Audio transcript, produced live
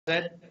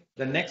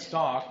The next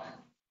talk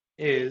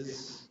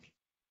is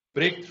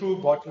break through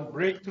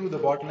the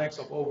bottlenecks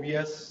of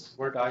OVS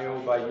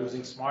Virtio by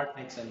using Smart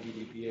NICs and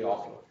vDPA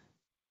offload.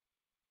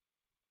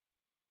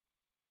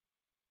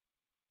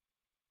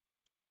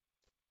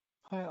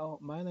 Hi all,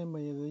 my name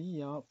is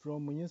Yiyang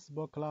from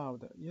Inspur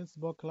Cloud.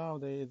 Inspur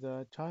Cloud is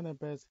a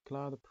China-based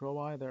cloud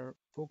provider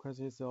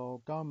focuses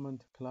on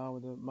government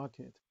cloud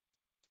market.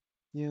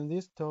 In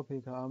this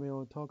topic, I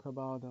will talk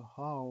about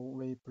how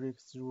we break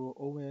through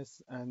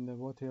OS and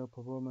Virtio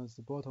performance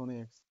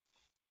bottlenecks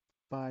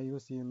by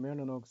using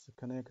Mellanox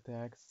Connect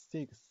X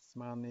 6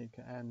 Smart NIC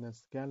and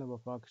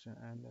scalable function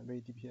and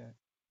vDPA.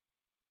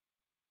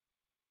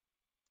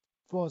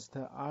 First,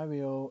 I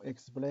will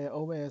explain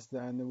OS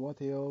and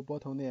Virtio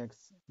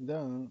bottlenecks,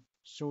 then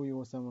show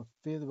you some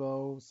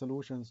feasible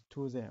solutions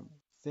to them.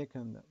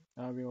 Second,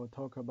 I will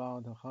talk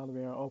about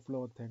hardware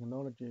offload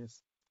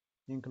technologies,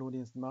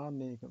 including Smart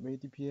NIC,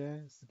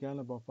 vDPA,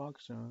 scalable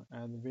function,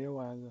 as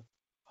well as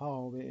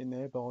how we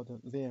enabled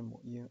them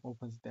in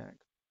OpenStack.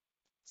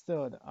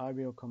 Third, I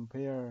will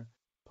compare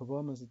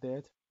performance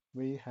data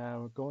we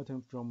have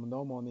gotten from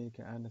normal NIC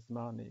and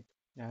Smart NIC,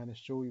 and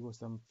show you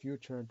some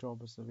future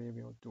jobs we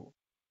will do.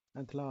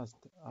 And last,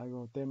 I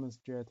will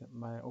demonstrate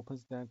my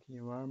OpenStack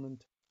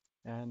environment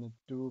and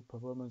do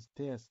performance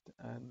test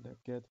and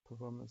get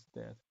performance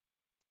data.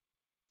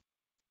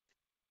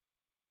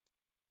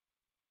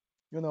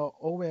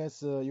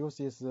 OS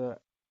uses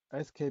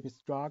escape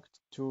struct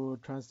to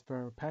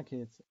transfer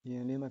packets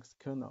in Linux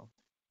kernel.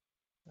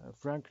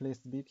 Frankly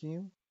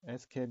speaking,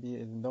 SKB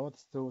is not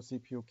so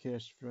CPU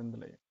cache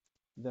friendly.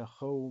 The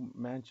whole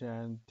match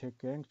and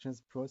take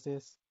actions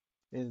process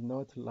is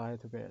not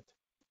lightweight.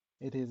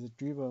 It is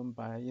driven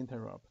by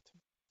interrupt,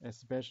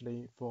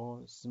 especially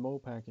for small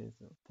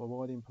packets.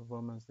 Forwarding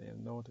performance is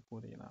not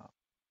good enough.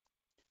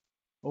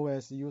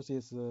 OS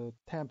uses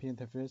temp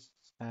interface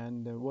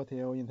and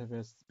VTL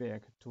interface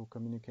spec to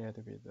communicate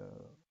with the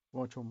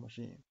virtual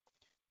machine.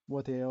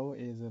 VTL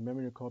is a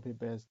memory copy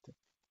based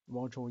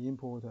virtual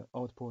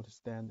input-output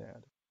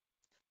standard.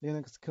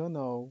 Linux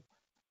kernel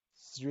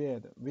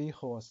thread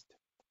vhost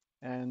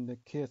and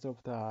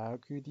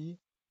kthreads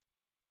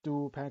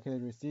do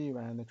packet receive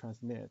and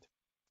transmit.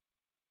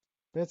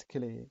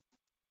 Basically,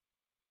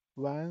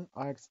 one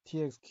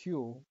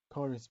xtxq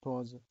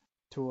corresponds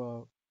to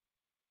a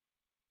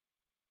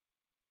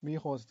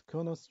vhost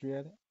kernel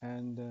thread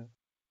and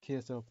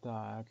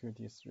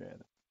kthreads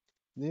thread.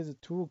 These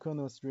two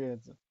kernel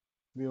threads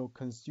will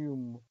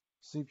consume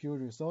CPU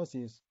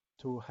resources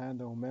to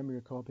handle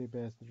memory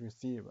copy-based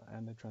receive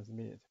and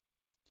transmit,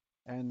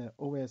 and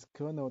OS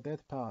kernel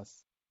data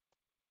path.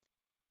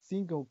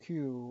 Single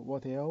queue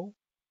VTL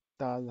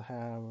does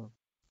have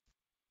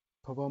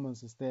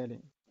performance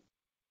scaling,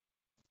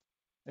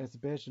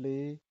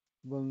 especially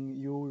when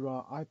you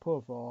run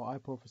iPerf or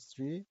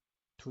iPerf3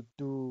 to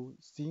do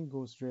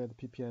single-thread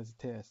PPS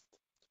test.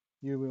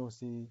 You will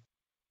see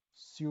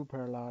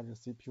super large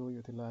CPU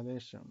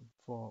utilization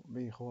for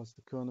vhost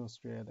kernel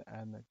thread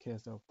and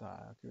case of the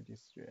Alicoud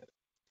thread.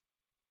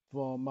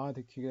 For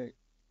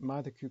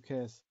multi-queue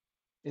case,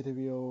 it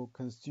will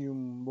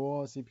consume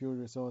more CPU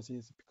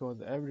resources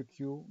because every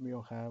queue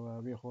will have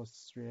a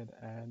vhost thread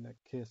and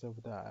case of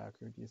the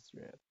Alicoud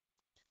thread.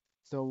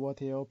 So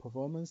VTL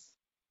performance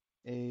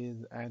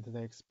is at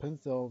the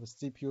expense of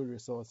CPU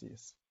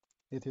resources.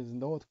 It is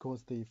not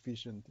cost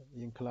efficient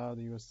in cloud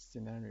use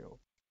scenario.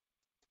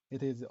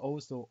 It is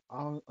also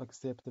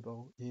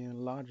unacceptable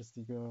in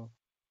large-scale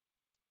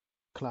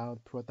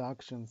cloud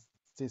production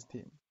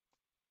system.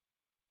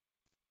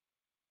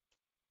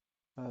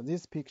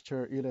 This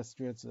picture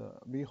illustrates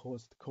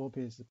vhost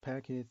copies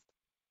packets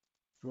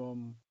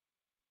from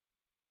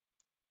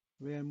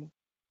VM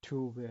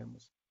to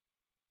VMs.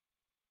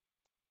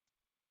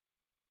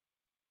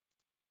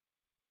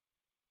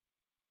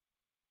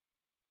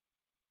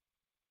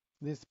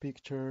 This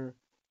picture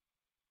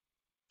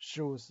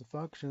shows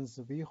functions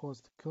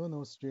vhost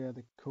kernel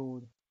thread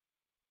code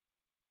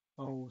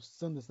or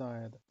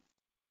synthesized,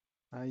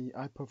 i.e.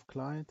 iPerf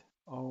client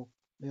or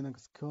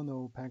Linux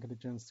kernel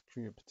packaging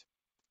script.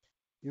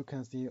 You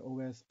can see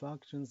OS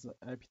functions,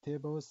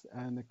 iptables,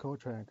 and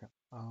conntrack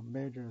are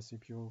major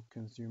CPU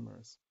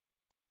consumers.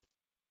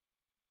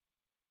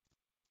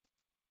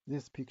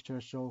 This picture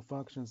shows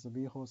functions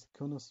vhost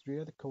kernel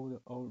thread code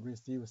or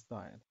receive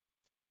side,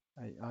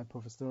 i.e.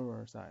 iPerf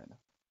server side.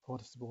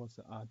 Hotspots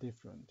are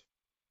different.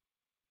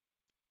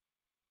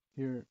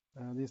 Here,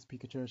 this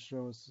picture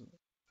shows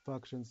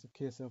functions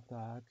case of the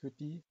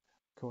Alicoud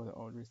code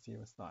or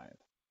receive side.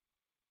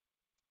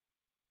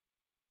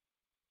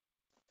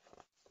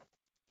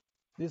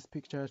 This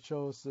picture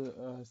shows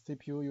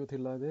CPU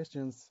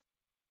utilizations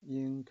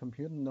in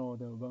compute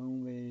node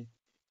when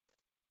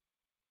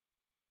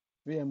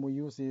VM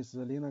uses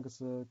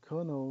Linux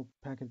kernel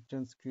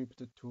packaging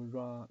script to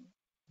run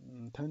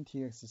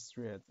 20x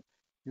threads.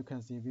 You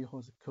can see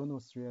vhost kernel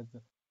threads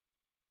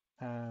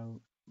have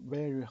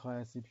very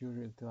high CPU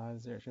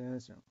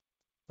utilization,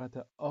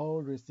 but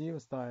all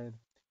receive side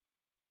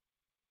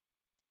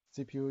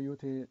CPU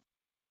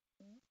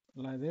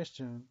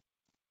utilization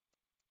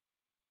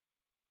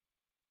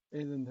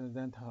isn't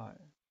that high.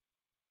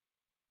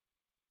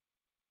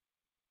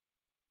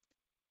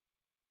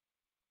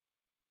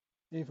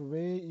 If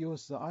we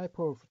use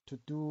iPerf to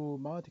do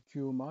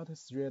multi-queue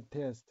multi-thread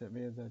test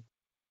with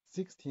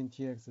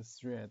 16TX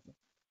threads,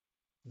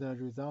 the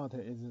result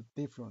is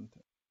different.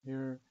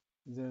 Here,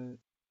 the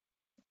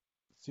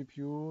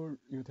CPU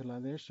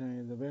utilization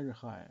is very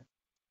high.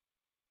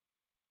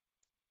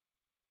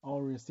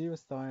 On receive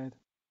side,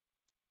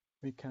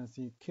 we can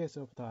see case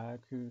of the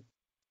Alicoud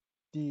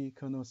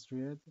D-kernel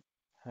threads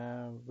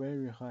have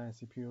very high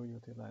CPU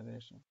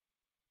utilization.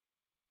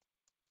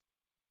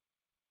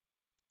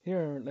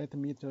 Here, let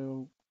me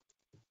show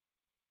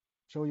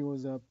you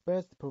the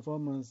best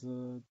performance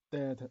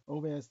that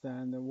OVS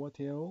and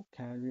Virtio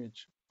can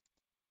reach.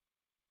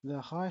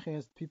 The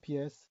highest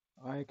PPS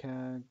I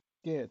can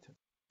get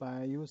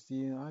by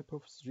using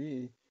iPerf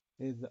 3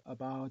 is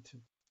about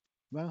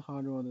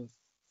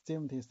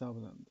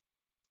 170,000.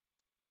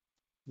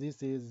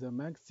 This is the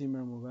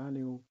maximum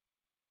value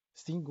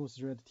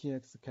single-thread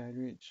TX can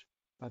reach,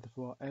 but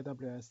for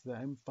AWS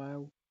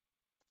M5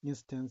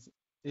 instance,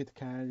 it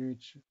can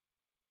reach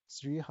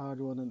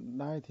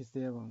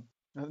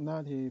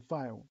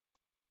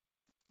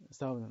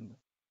 95,000.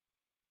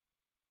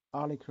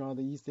 Alicoud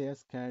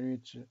ECS can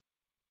reach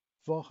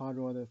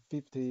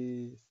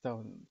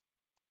 450,000.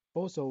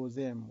 Both of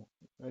them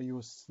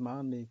use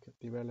Smart NIC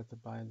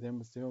developed by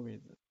themselves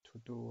to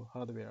do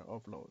hardware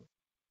offload.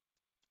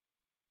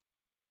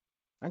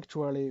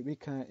 Actually, we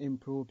can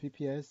improve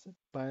PPS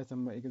by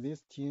some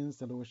existing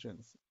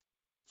solutions.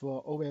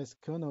 For OVS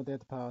kernel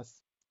data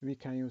path, we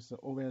can use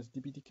OVS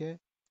DPDK.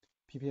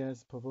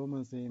 PPS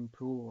performance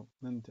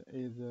improvement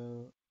is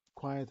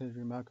quite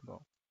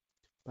remarkable.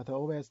 But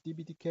OVS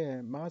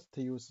DPDK must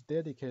use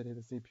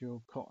dedicated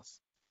CPU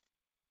cores.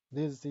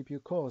 These CPU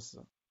cores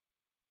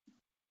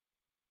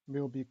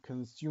will be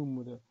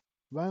consumed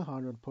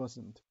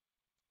 100%,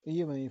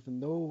 even if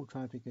no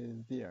traffic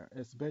is there,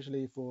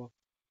 especially for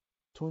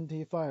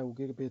 25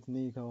 gigabit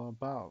NIC or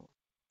above.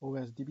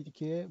 OVS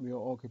DPDK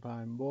will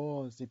occupy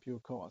more CPU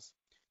cores.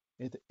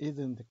 It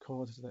isn't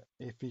cost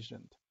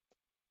efficient.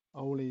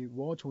 Only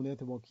virtual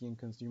networking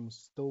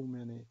consumes so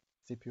many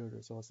CPU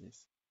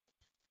resources.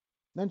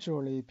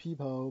 Naturally,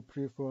 people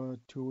prefer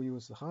to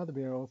use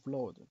hardware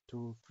offload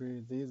to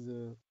free these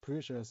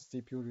precious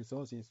CPU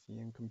resources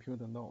in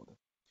computer node.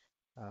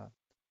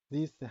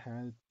 This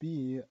has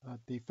been a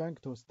de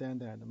facto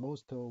standard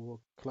most of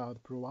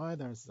cloud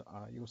providers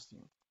are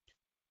using.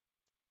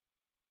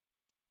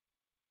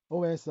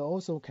 OS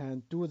also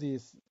can do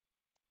this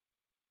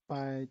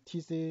by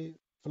TC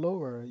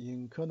flower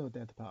in kernel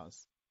data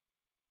path.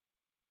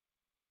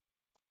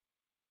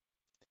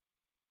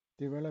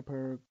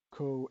 Developer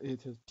call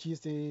it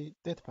TC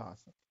data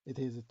path. It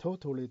is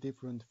totally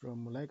different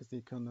from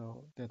legacy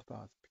kernel data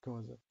path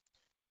because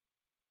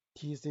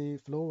TC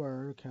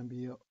flower can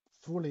be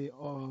fully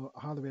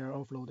hardware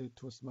offloaded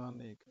to Smart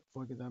NIC.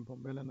 For example,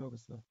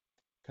 Mellanox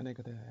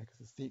Connect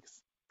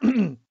X6,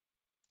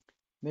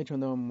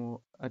 Metronome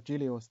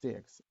Agilio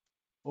 6.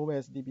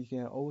 OVS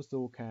DPDK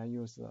also can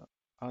use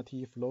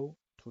RT flow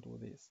to do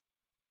this.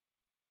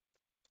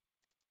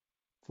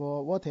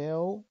 For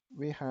Virtio,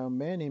 we have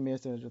many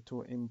methods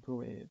to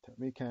improve it.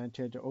 We can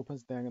change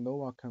OpenStack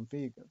Nova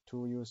config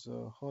to use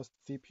a host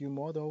CPU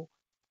model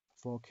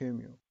for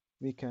QEMU.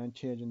 We can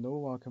change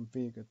Nova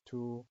config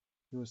to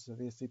use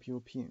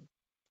vCPU pin.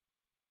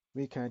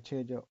 We can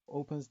change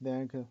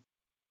OpenStack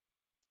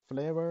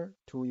flavor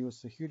to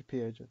use huge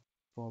page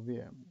for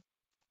VM.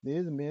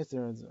 These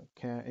methods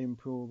can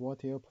improve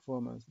Virtio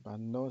performance, but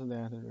not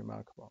that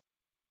remarkable.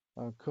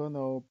 A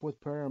kernel boot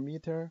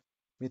parameter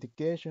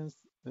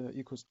mitigations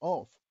equals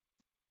off.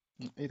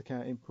 It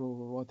can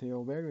improve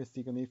Virtio very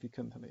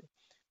significantly.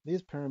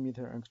 This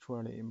parameter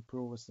actually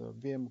improves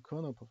VM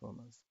kernel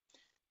performance.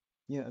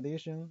 In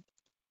addition,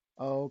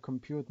 our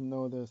compute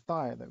node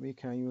side, we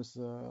can use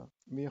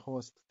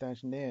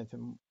vhost-net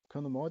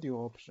kernel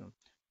module option,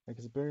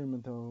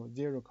 experimental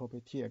zero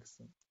copy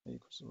TX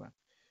equals 1.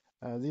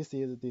 This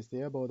is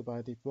disabled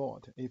by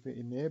default. If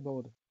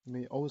enabled,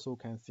 we also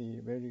can see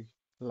very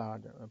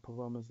large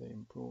performance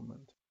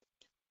improvement.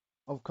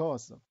 Of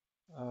course,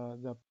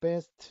 the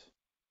best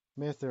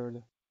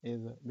method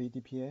is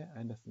vDPA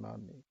and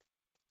Smart NIC.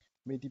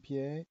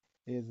 vDPA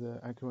is an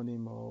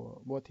acronym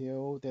of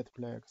Virtio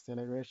Dataplay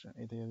Acceleration.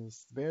 It is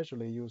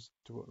specially used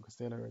to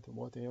accelerate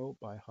Virtio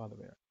by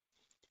hardware.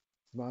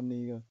 Smart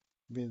NIC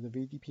with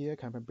vDPA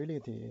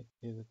capability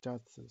is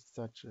just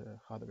such a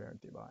hardware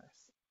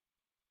device.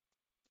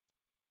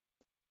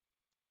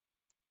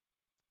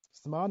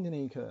 Smart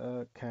NIC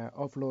can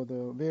offload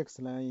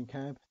VXLAN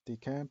in-camp,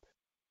 decamp,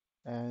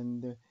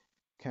 and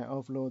can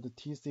offload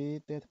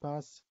TC data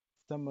path.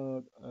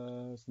 Some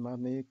Smart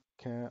NIC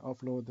can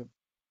offload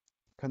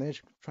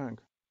conntrack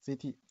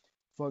CT.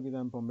 For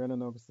example,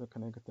 Mellanox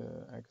Connect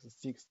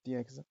X6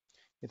 DX.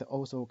 It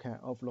also can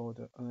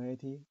offload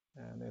NAT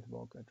and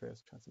network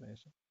address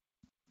translation.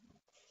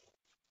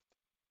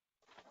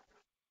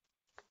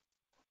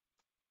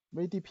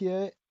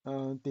 vDPA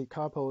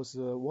decouples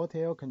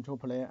Virtio control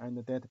plane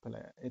and data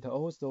plane. It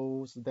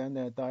also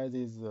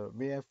standardizes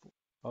VF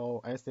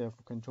or SF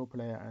control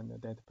plane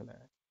and data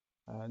plane.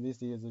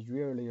 This is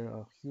really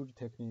a huge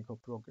technical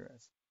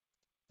progress.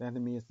 That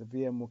means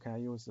VM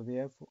can use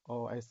VF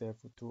or SF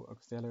to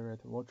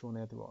accelerate virtual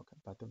network,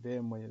 but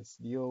VM is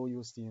still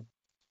using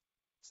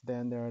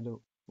standard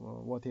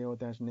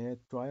Virtio-net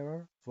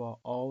driver for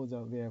all the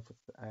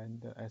VFs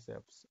and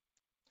SFs,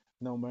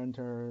 no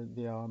matter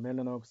they are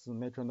Mellanox,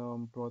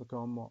 Metronome,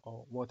 Broadcom,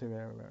 or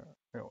whatever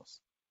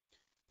else.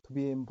 To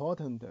be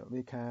important,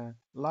 we can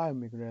live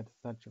migrate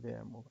such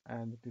VM,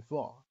 and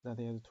before, that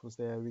is to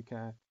say, we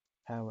can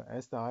have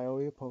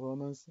SIOE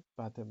performance,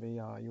 but we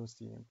are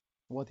using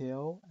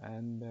Virtio,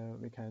 and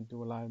we can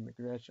do live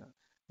migration.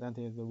 That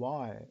is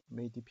why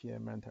vDPA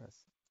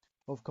matters.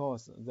 Of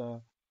course,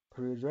 the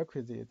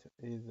prerequisite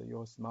is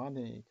your Smart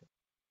NIC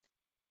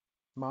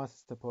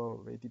must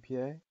support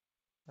vDPA.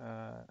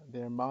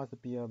 There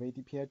must be a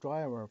vDPA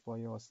driver for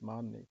your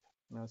Smart NIC.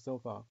 So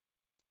far,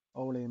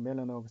 only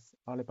Mellanox,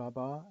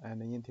 Alibaba,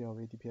 and Intel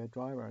vDPA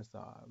drivers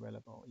are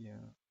available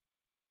in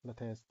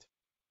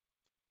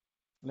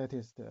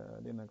latest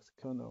Linux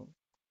kernel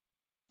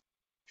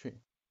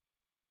tree.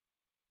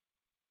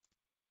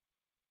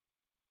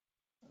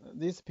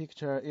 This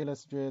picture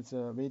illustrates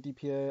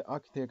vDPA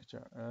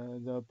architecture.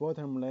 The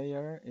bottom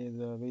layer is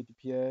a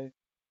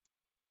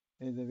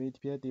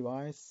vDPA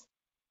device.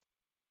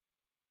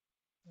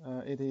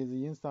 It is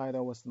inside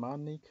our Smart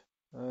NIC.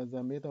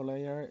 The middle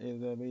layer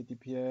is a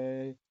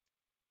vDPA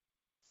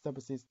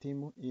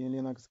subsystem in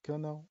Linux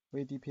kernel.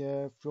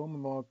 vDPA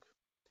framework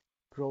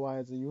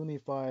provides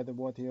unified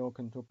Virtio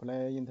control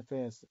plane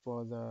interface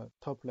for the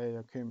top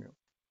layer kernel.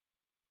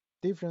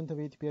 Different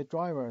vDPA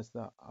drivers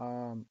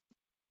are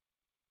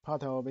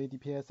part of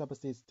vDPA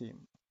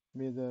subsystem.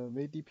 With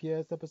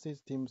vDPA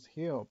subsystem's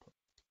help,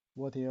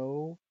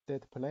 Virtio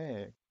data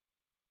plane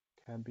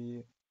can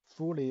be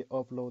fully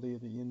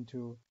offloaded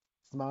into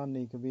Smart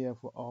NIC VF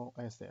or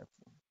SF.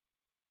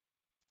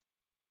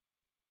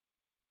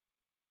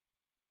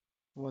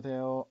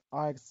 Virtio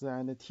RX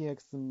and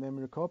TX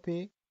memory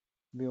copy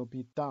will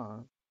be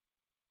done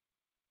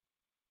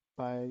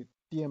by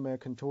DMA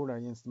controller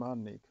in Smart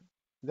NIC.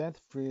 That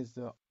frees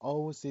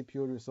all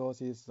CPU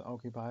resources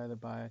occupied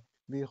by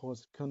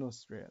vHost kernel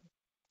thread.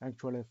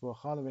 Actually, for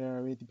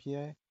hardware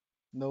vDPA,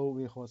 no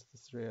vHost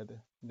thread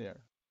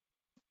there.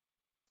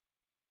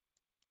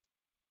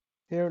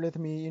 Here, let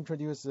me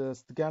introduce a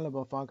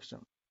scalable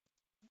function.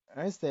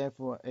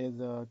 SF is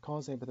a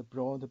concept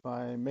brought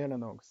by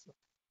Mellanox.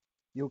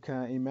 You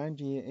can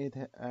imagine it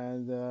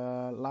as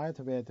a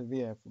lightweight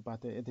VF,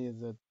 but it is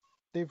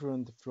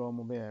different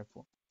from VF.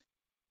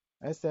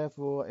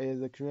 SF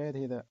is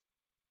created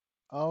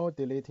or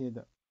deleted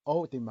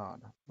on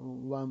demand,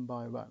 one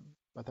by one,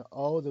 but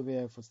all the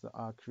VFs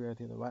are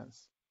created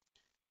once.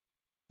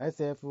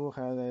 SF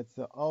has its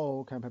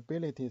own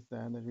capabilities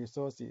and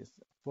resources.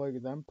 For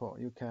example,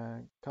 you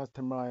can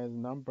customize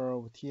number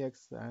of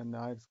TX and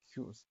IX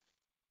queues.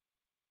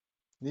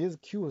 These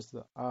queues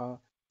are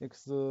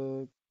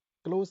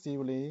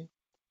exclusively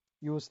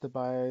used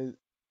by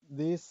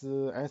this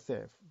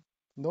SF,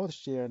 not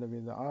shared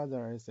with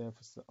other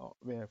SFs or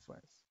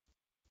VFS.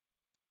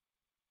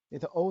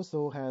 It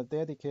also has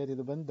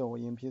dedicated window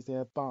in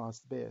PCI bar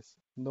space,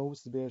 no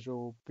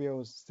special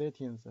BIOS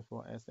settings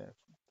for SF.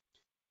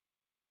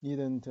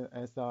 Needn't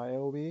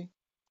SILV.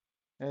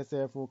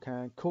 SF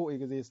can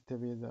coexist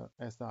with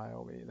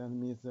SILV. That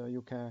means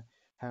you can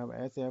have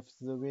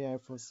SFs,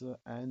 VFs,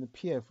 and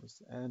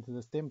PFs at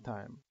the same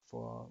time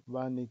for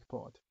one NIC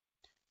port.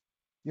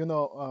 You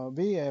know,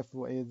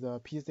 VF is a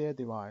PCI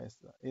device.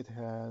 It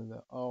has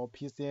a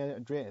PCI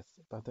address,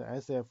 but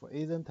SF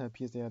isn't a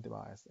PCI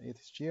device. It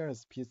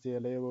shares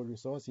PCI level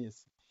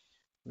resources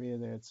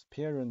with its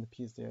parent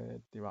PCI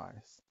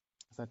device,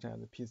 such as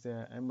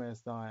PCI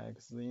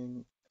MSIX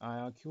in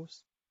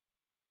IRQs.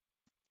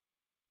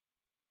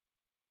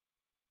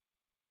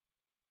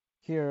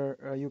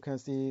 Here you can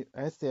see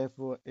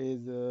SF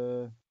is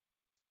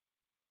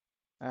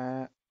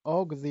an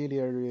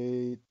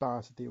auxiliary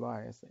bus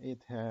device.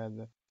 It has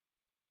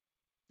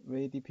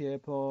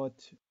vDPA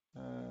port,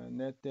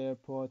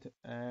 NetDev port,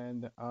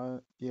 and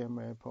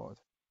RDMA port.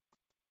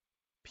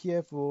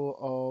 PF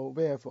or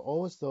VF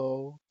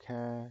also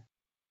can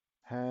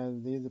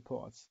have these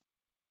ports.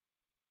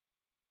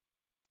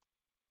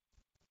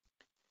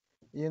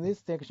 In this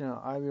section,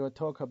 I will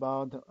talk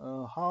about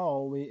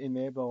how we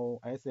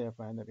enable SF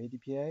and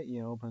vDPA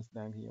in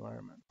OpenStack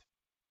environment.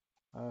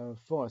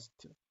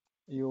 First,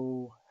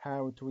 you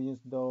have to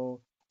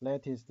install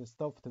latest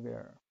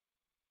software.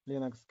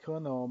 Linux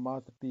kernel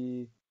must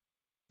be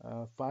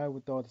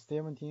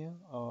 5.17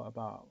 or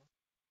above.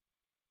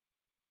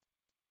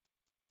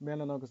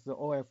 Mellanox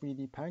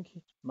OFED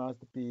package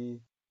must be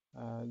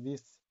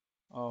this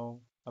or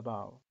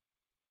above.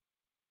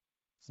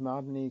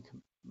 Smart NIC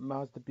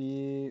must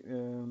be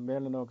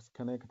Mellanox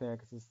Connect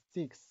X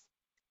 6,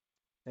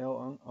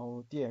 LN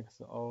or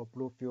DX or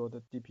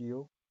Bluefield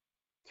DPU.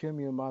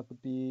 QEMU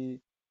must be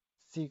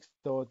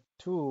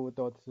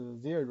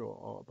 6.2.0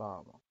 or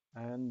above,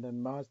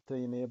 and must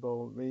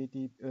enable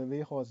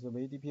vHost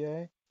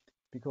vDPA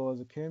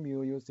because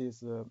QEMU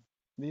uses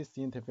this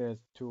interface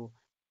to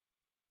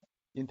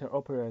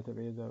interoperate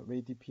with the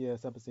vDPA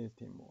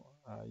subsystem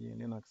in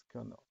Linux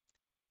kernel.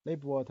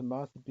 Libvirt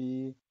must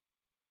be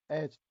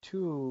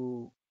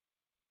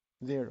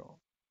 8.2.0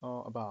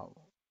 or above.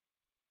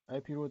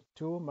 iproot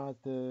 2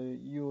 must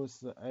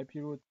use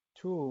iproot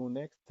 2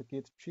 next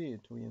git tree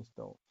to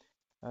install.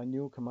 A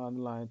new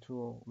command line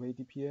to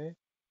vDPA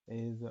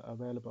is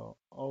available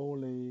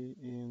only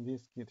in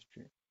this git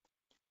tree.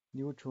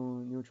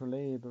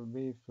 Neutral-lib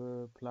with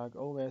plug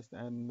OVS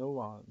and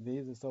Nova.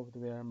 This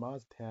software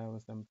must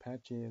have some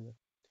patches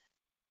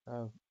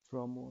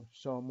from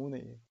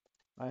Xiaomuni.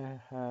 I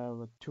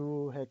have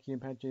 2 hacking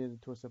patches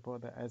to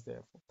support the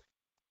SF.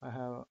 I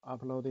have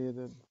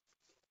uploaded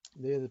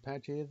these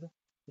patches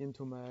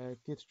into my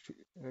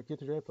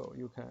Git repo.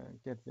 You can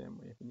get them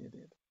if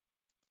needed.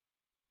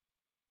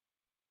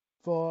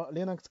 For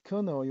Linux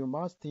kernel, you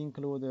must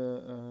include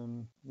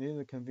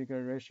these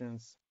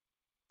configurations.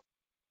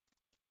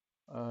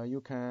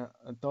 You can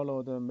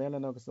download the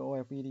Mellanox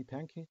OFED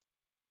package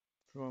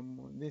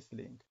from this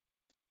link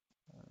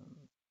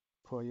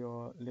for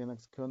your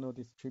Linux kernel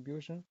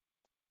distribution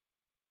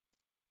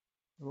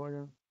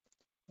version.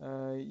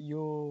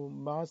 You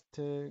must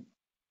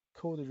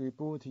code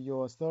reboot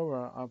your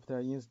server after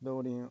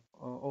installing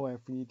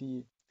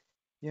OFED.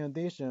 In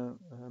addition,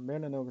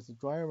 Mellanox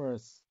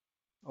drivers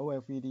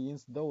OFED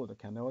installed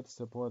cannot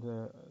support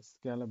a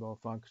scalable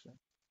function.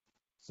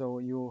 So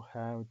you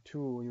have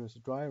to use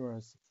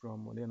drivers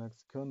from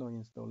Linux kernel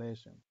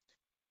installation.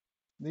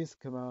 This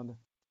command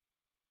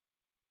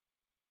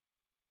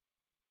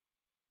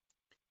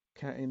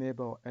can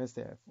enable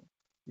SF.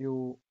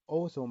 You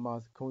also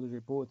must code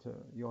reboot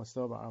your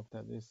server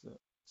after this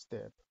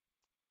step.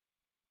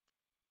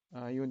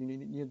 You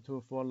need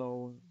to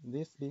follow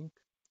this link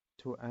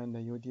to end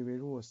UDV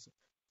rules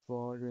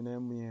for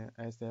renaming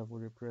SF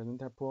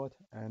representative port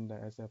and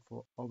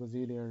SF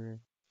auxiliary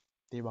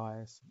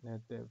device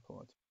netdev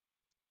port.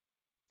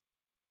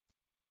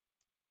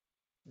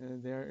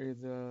 There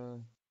is a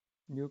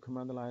new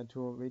command line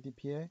to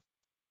vDPA.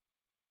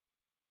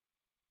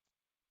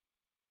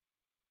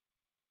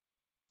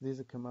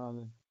 This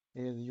command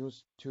is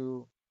used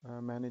to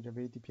manage a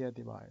vDPA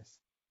device.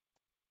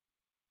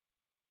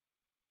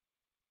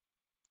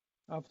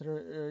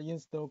 After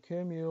install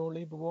QEMU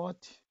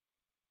libvirt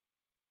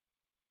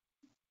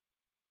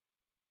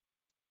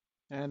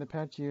and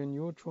patching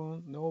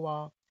Neutron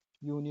Nova,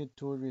 you need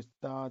to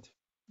restart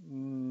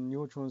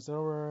Neutron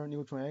server,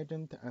 Neutron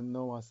agent, and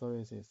Nova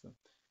services.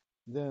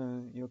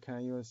 Then you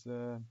can use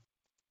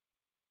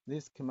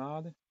this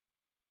command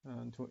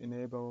to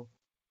enable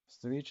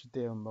switch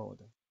dev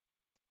mode.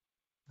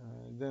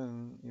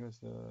 Then use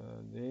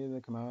these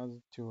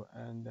commands to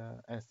end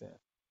SF.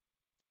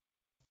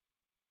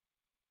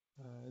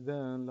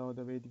 Then load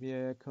the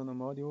vDPA kernel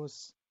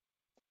modules.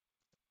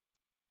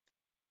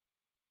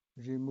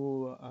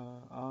 Remove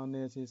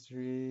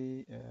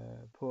unnecessary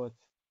ports,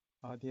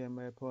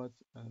 RDMA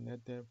ports,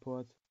 netdev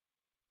ports.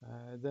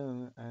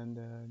 Then end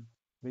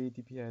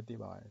vDPA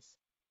device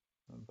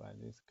by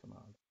this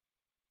command.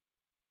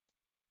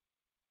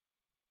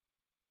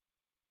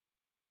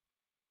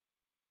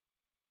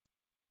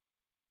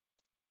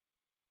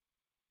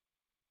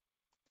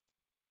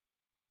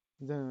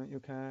 Then you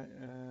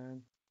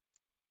can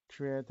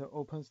create an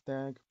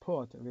OpenStack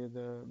port with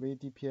a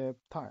vDPA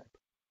type.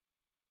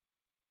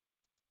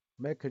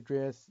 MAC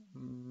address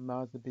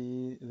must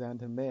be that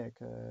MAC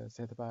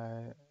set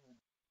by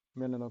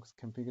Mellanox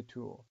config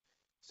tool.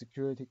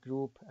 Security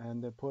group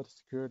and port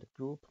security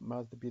group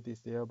must be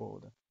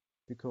disabled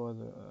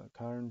because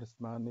current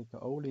Smart NIC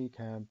only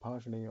can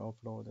partially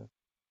offload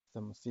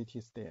some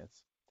CT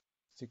states.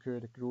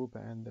 Security group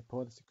and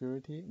port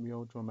security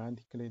will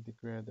dramatically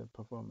degrade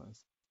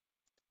performance.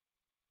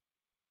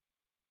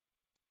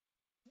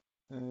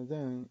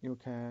 Then you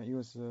can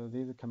use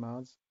these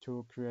commands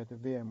to create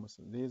VMs.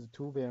 These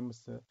 2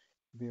 VMs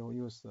will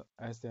use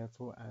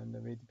SF and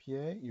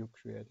vDPA you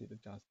created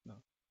just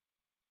now.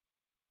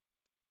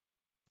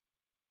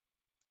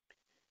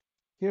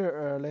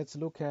 Here, let's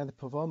look at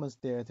performance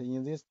data.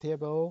 In this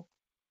table,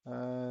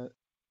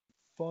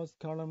 first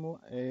column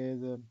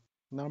is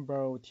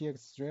number of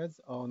TX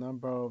threads or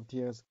number of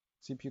TX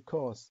CPU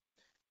cores.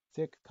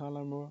 Second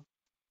column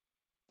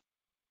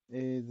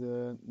is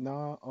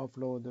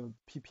non-offload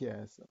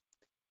PPS.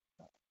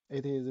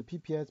 It is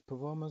PPS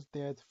performance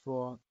data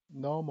for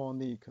normal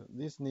NIC.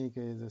 This NIC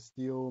is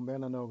still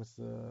Mellanox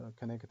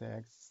Connect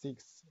X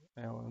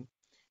 6L.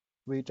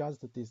 We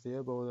just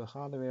disabled the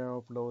hardware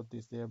offload,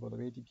 disabled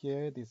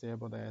vDPA,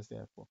 disabled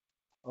SF.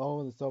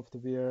 All the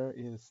software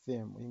is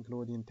same,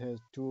 including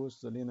test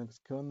tools, Linux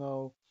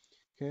kernel,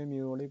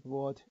 QEMU,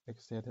 libvirt,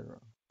 etc.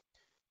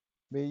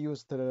 We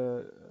used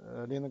the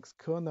Linux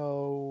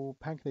kernel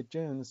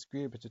package.gen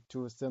script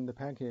to send the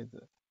packet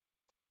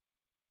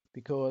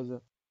because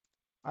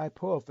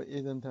iPerf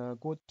isn't a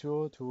good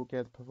tool to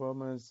get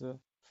performance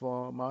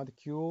for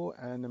multi-queue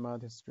and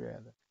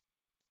multi-thread.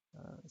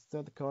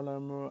 Third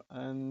column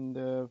and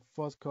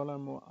fourth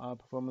column are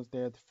performance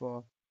data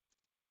for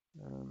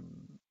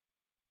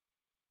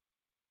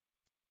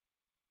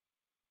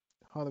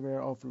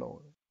hardware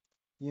offload.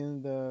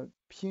 In the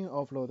pin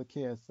offload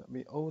case,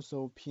 we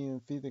also pin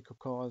physical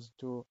cores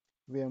to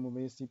VM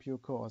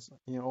vCPU cores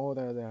in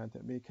order that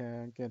we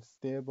can get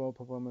stable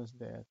performance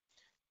data.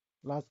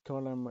 Last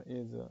column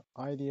is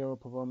ideal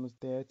performance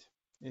data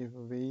if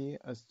we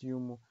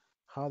assume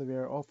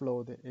hardware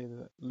offload is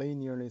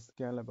linearly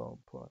scalable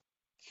per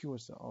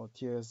queues or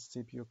tiers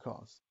CPU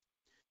cores.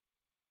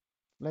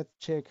 Let's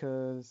check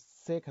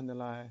second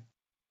line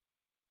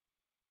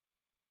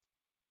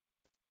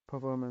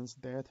performance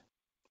data.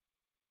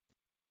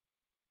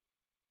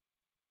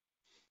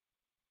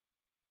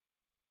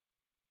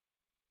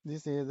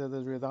 This is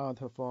the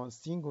result for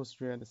single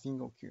thread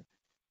single queue.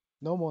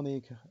 Normal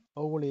NIC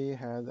only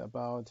has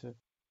about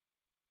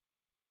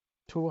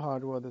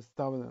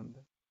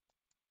 200,000,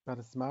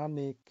 but Smart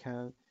NIC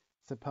can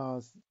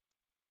surpass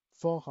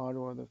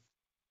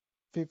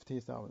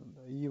 450,000,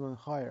 even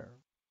higher.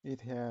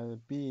 It has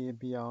been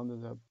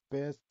beyond the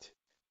best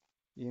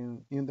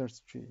in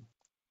industry,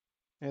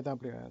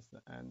 AWS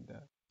and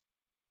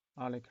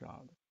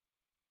Alicoud.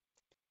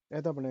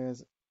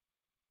 AWS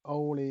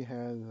only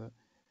has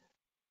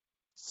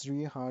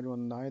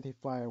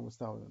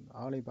 395,000.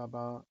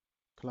 Alibaba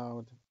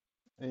Cloud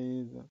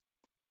is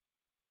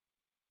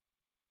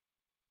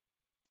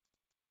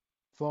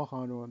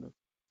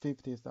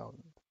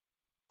 450,000.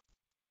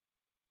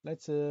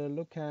 Let's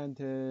look at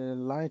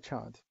line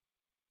chart.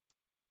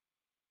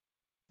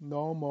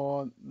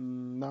 Normal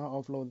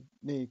non-offload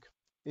NIC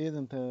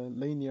isn't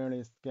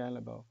linearly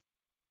scalable,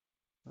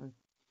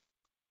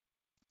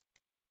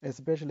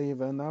 especially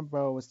when number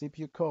of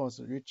CPU cores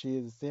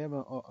reaches 7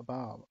 or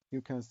above.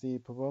 You can see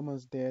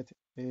performance data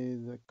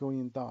is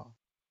going down.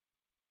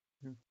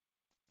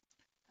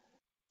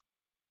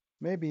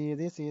 Maybe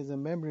this is a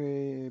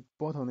memory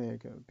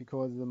bottleneck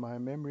because my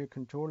memory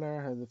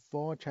controller has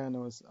 4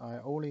 channels. I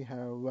only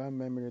have 1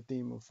 memory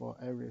DIMM for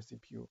every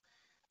CPU.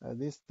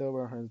 This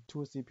server has 2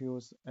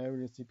 CPUs.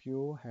 Every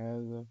CPU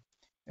has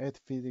 8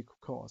 physical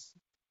cores.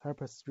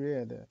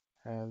 Hyper-thread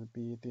has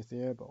been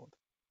disabled.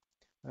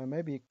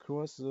 Maybe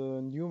cross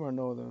neural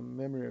node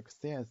memory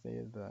access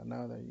is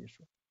another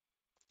issue.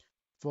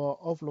 For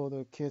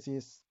offload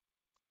cases,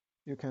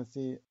 you can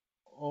see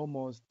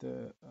almost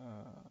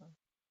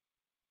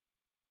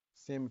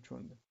same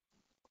trend.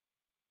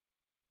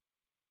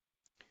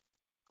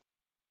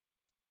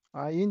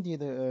 I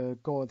indeed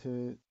got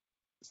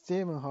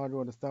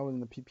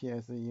 700,000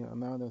 PPS in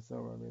another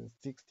server with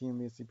 16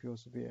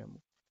 vCPUs VM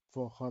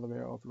for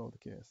hardware offload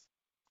case.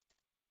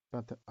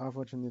 But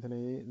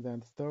unfortunately,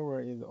 that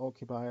server is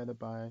occupied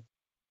by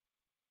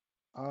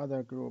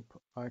other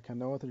group. I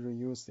cannot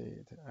reuse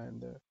it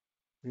and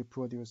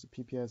reproduce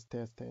PPS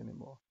test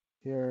anymore.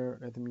 Here,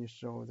 let me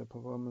show the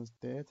performance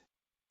data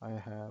I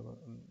have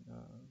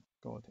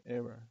got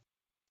error.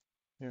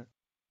 Here,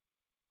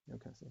 you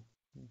can see.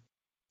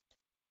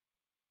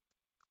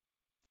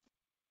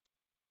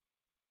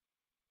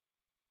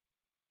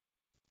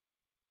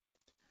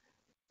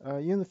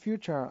 In the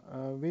future,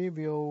 we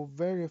will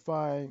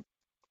verify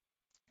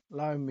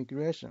live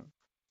migration.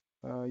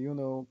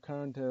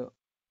 Current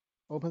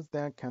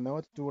OpenStack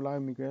cannot do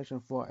live migration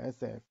for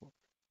SF.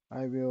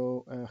 I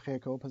will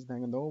hack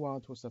OpenStack Nova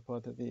to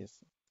support this.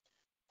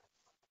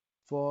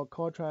 For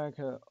conntrack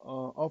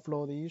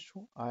offload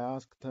issue, I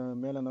asked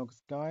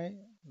Mellanox guy.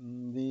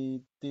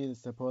 They did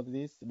support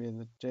this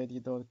with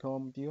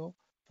JD.com deal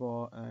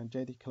for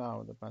JD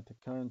Cloud, but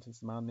current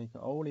Smart NIC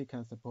only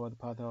can support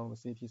part of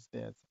city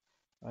states.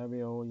 I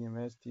will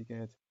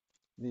investigate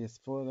this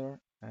further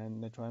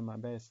and try my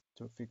best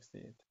to fix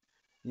it.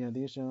 In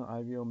addition,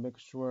 I will make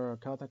sure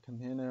Kata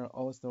container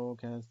also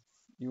can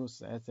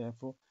use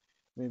SF.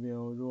 We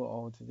will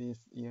rule out this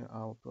in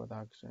our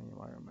production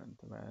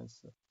environment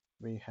once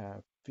we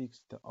have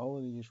fixed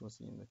all the issues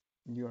in the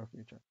near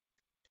future.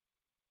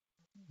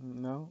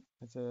 Now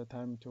it's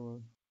time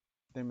to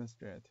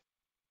demonstrate.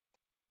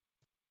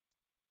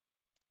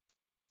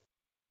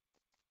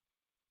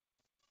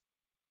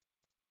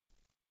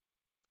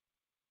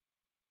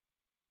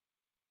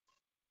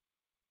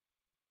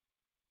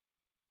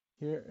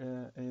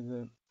 Here is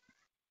a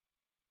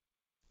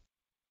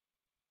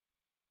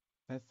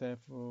SF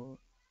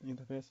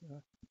interface.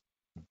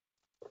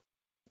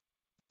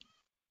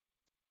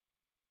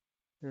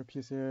 Your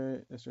PC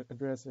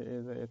address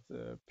is its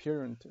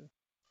parent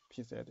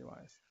PC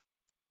device.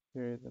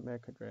 Here is the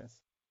MAC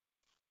address.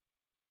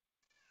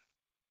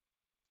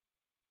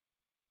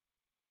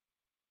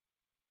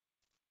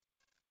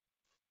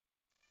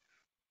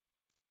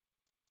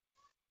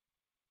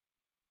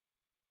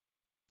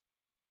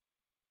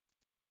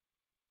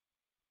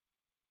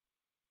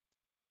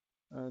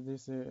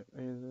 This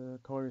is a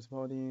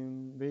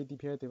corresponding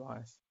vDPA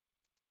device.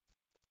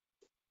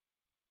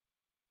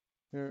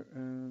 Here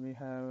we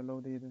have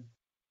loaded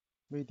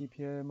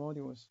vDPA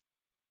modules.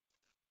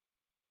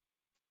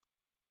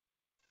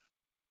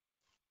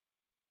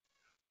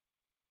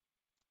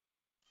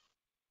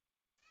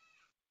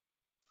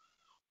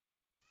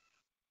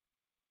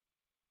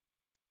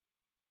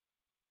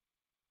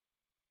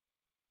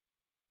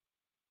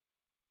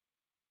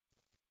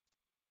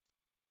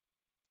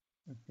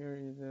 Here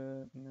is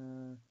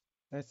the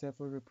SF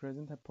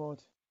representer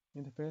port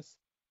interface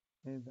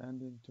is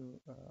ended to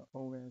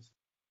OVS.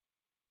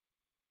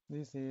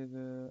 This is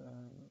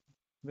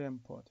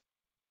VM port.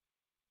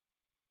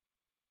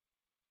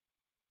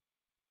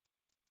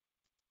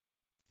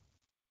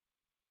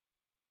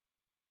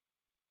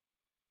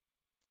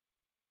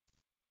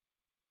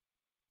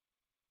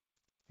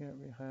 Here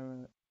we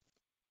have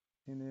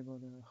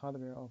enabled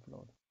hardware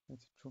offload.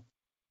 It's true.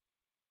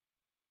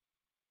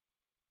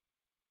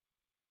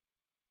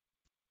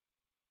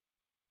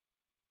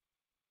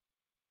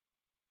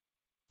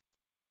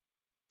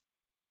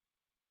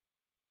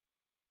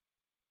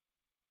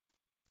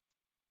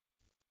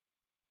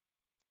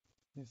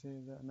 This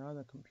is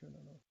another computer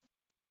node.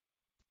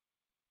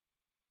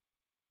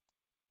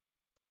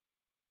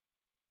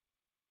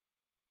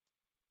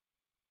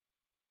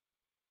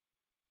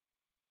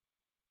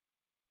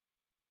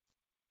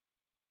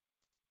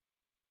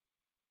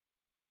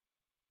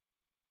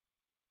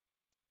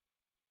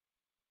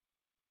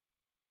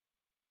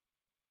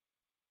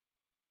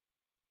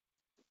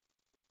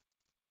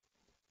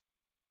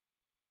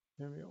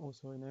 Here we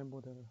also enable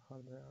the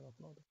hardware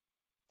offload.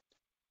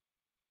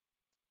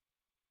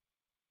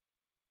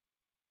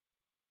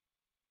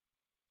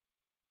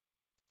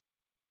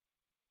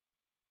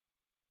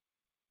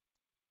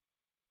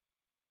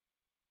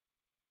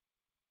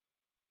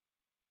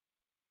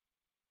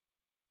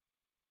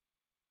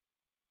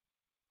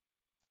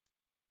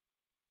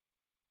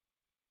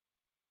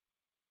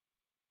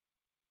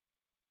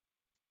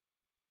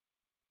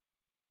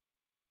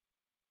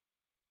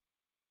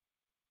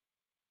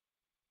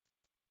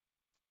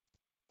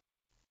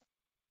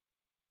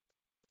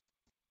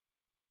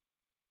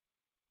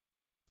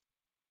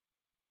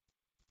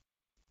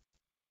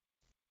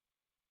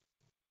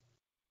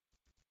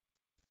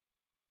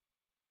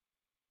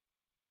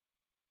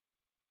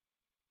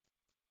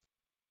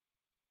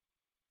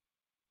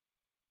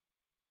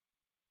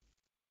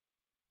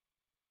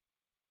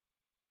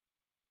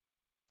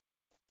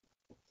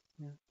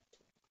 Yeah.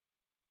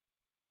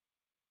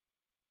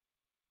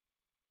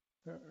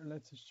 Here,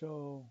 let's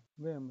show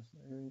VMs.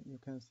 You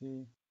can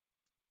see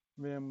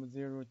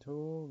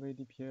VM02,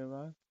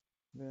 vDPA1,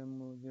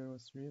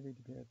 VM03,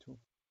 vDPA2.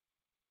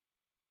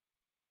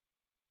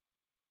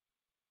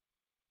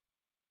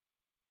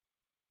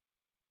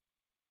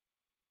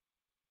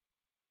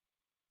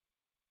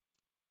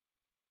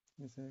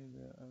 This is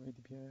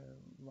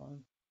vDPA1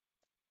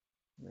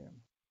 VM.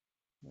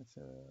 Let's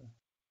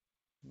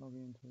log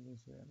into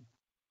this VM.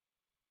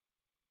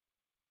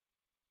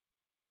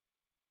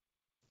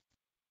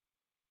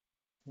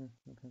 Here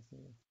you can see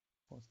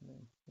host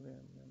name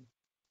VM.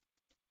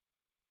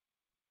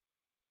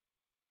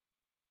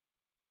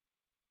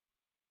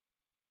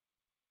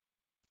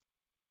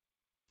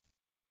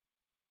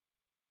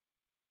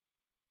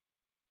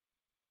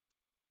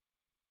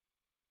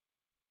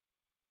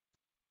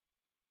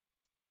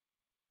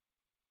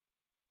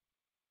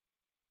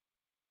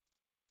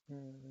 Here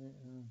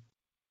we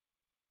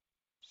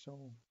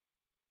show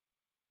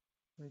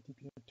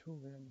vDPA2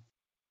 VM.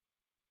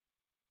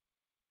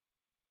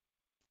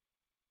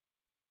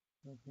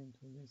 Log into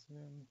this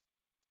VM.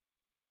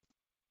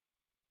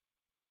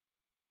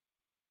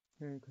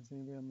 Here you can see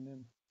VM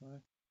name, right?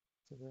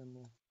 So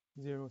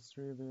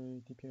VM03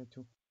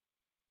 vDPA2.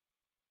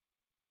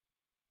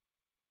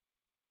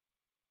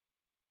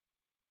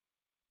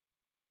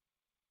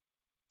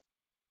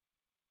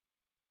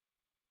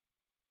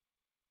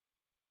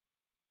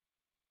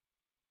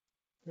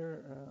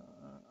 Here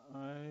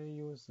I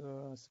use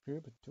a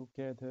script to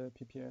get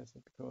PPS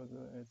because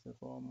it's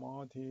for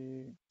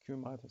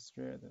multi-QMAT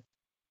thread.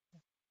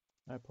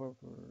 I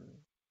prefer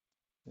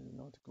it's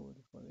not good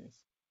for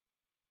this.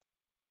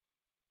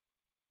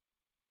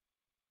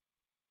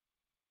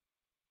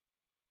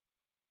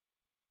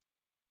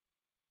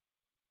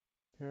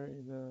 Here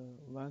is a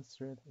one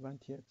thread, one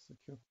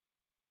TXQ.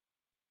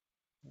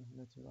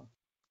 Let's run.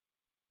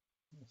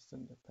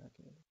 Send the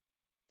packet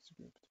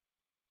script.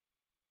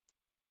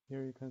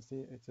 Here you can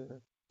see it's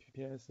a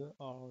PPS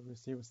or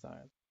receive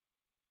side.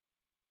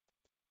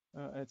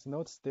 It's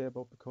not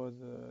stable because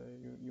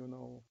you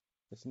know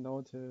it's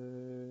not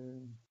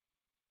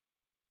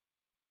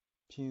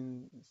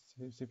pin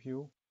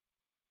CPU.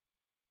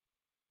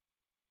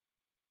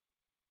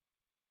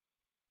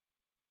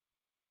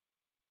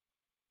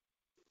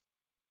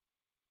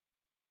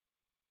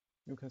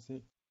 You can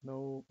see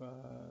no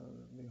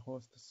the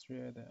host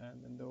thread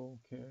and no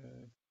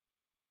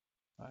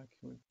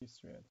IQD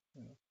thread,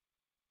 you know,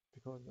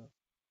 because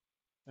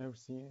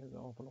everything is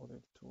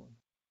offloaded to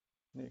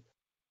NIC.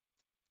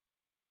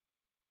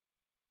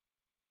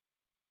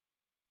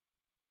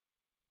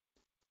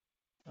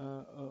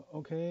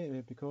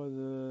 Okay, because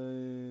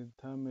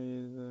time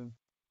is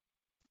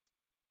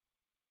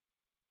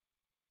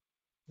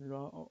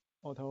run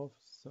out of,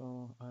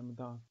 so I'm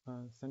done.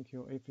 Thank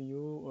you. If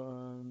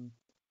you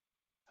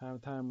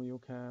have time, you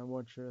can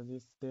watch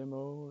this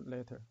demo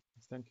later.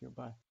 Thank you.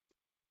 Bye.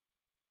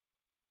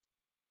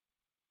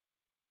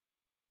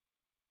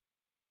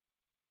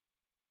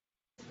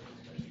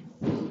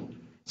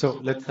 So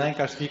let's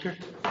thank our speaker.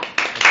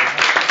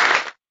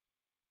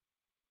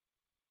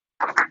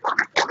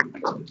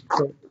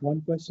 So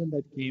one question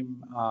that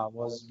came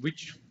was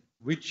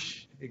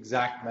which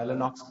exact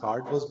Mellanox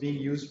card was being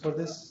used for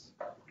this?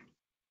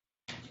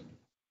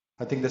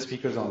 I think the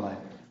speaker's online.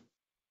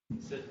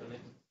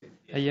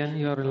 Ian,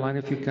 you are online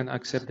if you can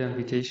accept the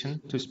invitation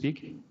to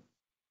speak.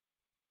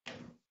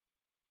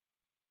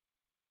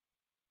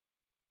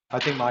 I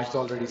think Mike's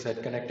already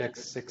said Connect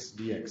X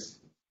 6DX.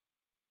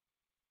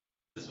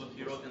 This is what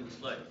he wrote in the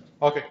slide.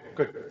 Okay,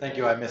 good. Thank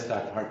you. I missed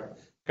that part.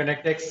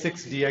 Connect X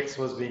 6DX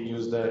was being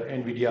used, the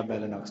NVIDIA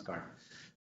Mellanox card.